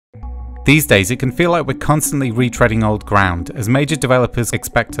These days it can feel like we're constantly retreading old ground, as major developers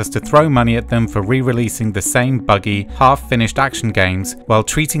expect us to throw money at them for re-releasing the same buggy, half-finished action games, while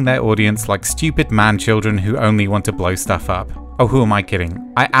treating their audience like stupid man-children who only want to blow stuff up. Oh, who am I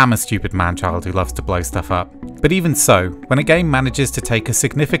kidding? I am a stupid man-child who loves to blow stuff up. But even so, when a game manages to take a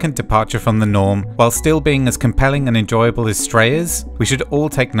significant departure from the norm, while still being as compelling and enjoyable as Stray is, we should all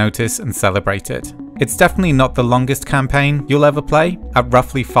take notice and celebrate it. It's definitely not the longest campaign you'll ever play, at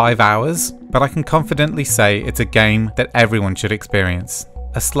roughly 5 hours, but I can confidently say it's a game that everyone should experience.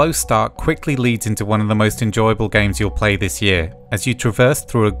 A slow start quickly leads into one of the most enjoyable games you'll play this year, as you traverse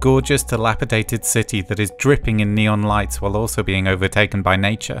through a gorgeous, dilapidated city that is dripping in neon lights while also being overtaken by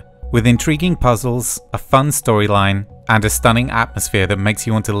nature. With intriguing puzzles, a fun storyline, and a stunning atmosphere that makes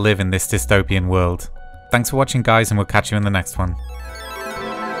you want to live in this dystopian world. Thanks for watching guys, and we'll catch you in the next one.